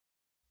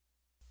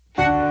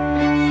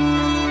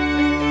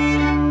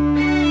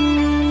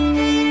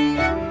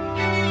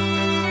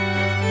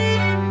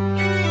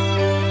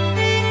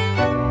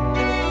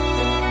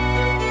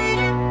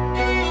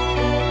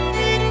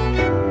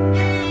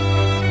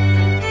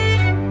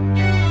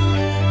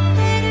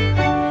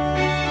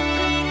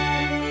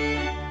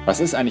Was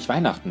ist eigentlich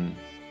Weihnachten?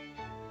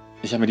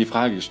 Ich habe mir die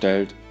Frage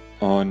gestellt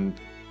und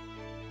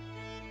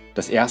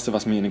das Erste,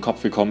 was mir in den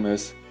Kopf gekommen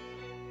ist,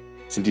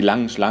 sind die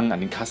langen Schlangen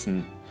an den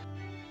Kassen.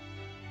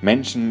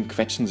 Menschen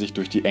quetschen sich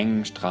durch die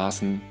engen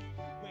Straßen,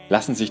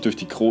 lassen sich durch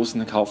die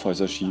großen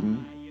Kaufhäuser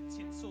schieben.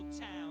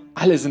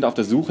 Alle sind auf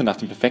der Suche nach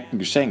dem perfekten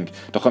Geschenk,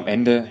 doch am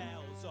Ende,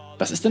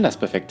 was ist denn das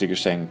perfekte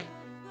Geschenk?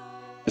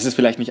 Ist es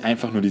vielleicht nicht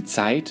einfach nur die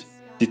Zeit,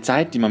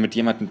 die man mit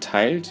jemandem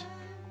teilt?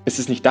 Ist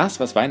es nicht das,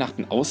 was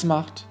Weihnachten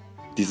ausmacht?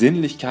 Die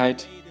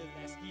Sinnlichkeit,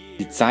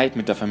 die Zeit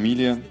mit der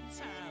Familie?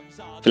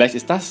 Vielleicht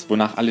ist das,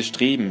 wonach alle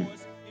streben.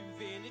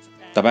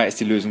 Dabei ist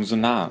die Lösung so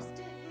nah.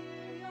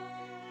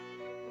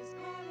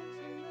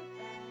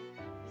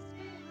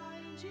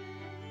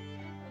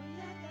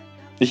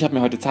 Ich habe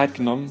mir heute Zeit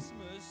genommen,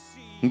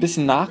 ein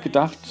bisschen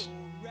nachgedacht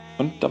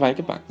und dabei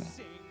gebacken.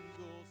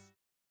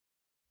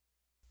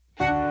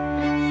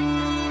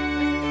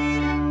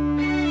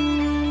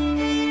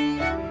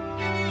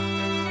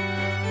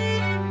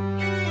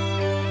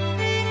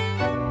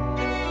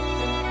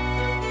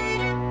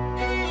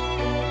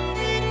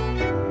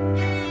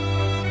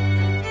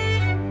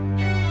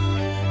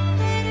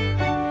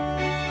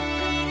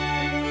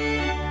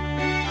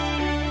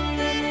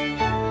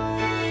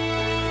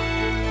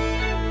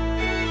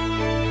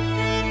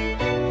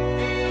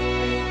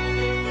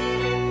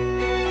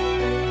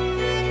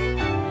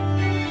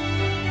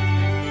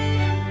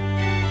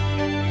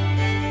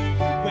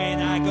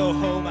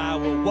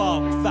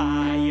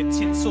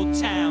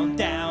 Town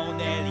down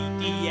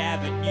LED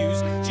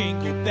avenues,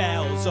 jingle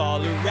bells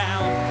all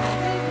around.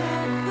 They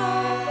hang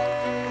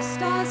the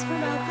stars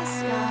from out the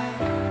sky.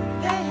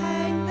 They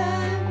hang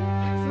them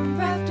from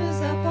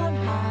rafters up on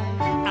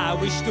high. I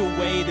wished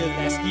away the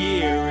last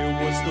year, it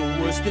was the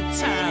worst of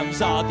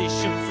times.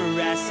 Audition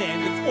for ass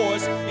and of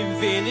horse in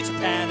village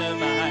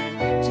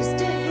pantomime. Just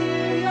to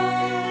hear your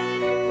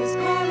voice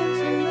calling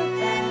from the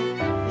back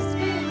is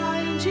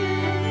behind you.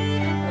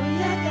 Oh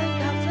yeah, thank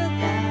God for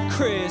that.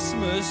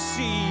 Christmas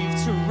Eve,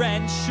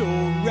 torrential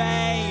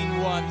rain,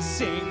 one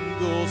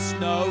single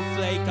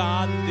snowflake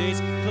on this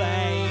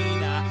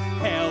plain. I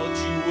held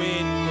you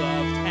in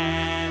gloved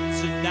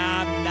hands and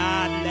I'm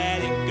not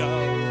letting go.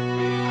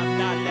 I'm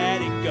not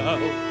letting go.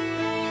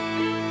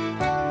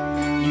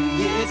 New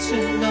Year to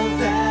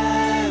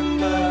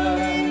November,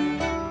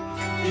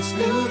 it's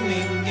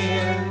looming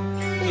near.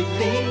 It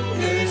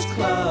lingers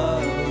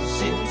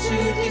close into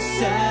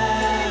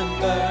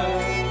December.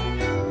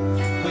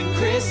 When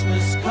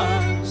Christmas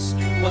comes,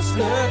 what's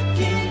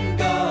lurking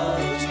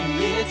goes. New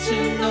Year to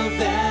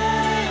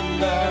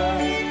November,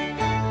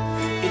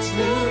 it's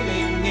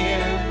looming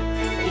near.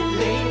 It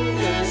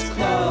lingers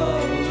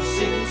close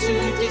into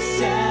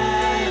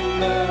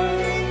December.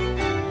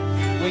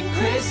 When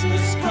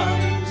Christmas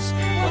comes,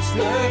 what's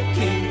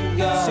lurking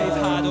goes. Save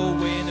hard or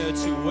winter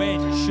to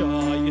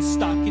ensure your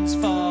stockings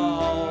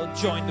fall.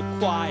 Join the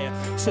choir,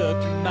 took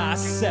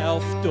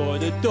myself door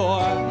to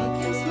door.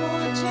 Making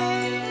small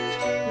change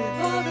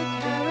with all the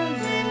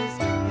carolers.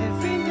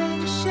 Every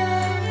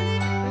nation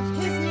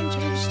with his name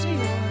changed to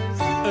yours.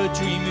 A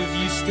dream of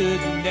you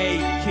stood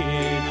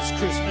naked as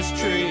Christmas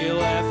tree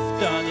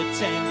left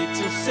unattended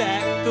till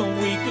second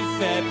week of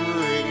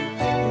February.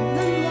 In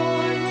the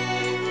morning,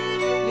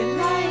 you're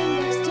lying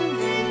next to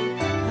me,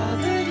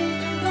 covered in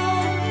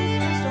gold,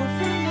 stole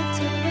from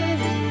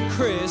nativity.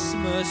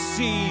 Christmas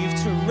Eve,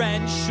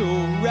 torrential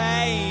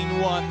rain,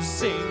 one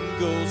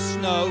single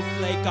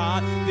snowflake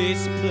on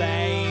this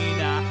plain.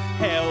 I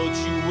held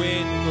you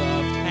in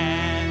gloved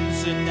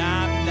hands and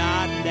I'm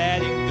not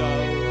letting go.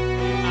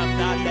 I'm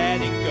not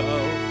letting go.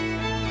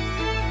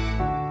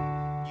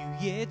 New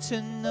Year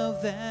to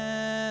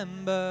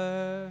November,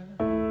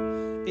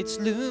 it's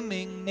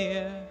looming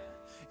near.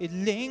 It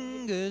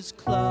lingers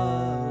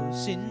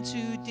close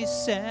into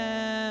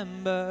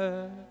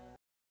December.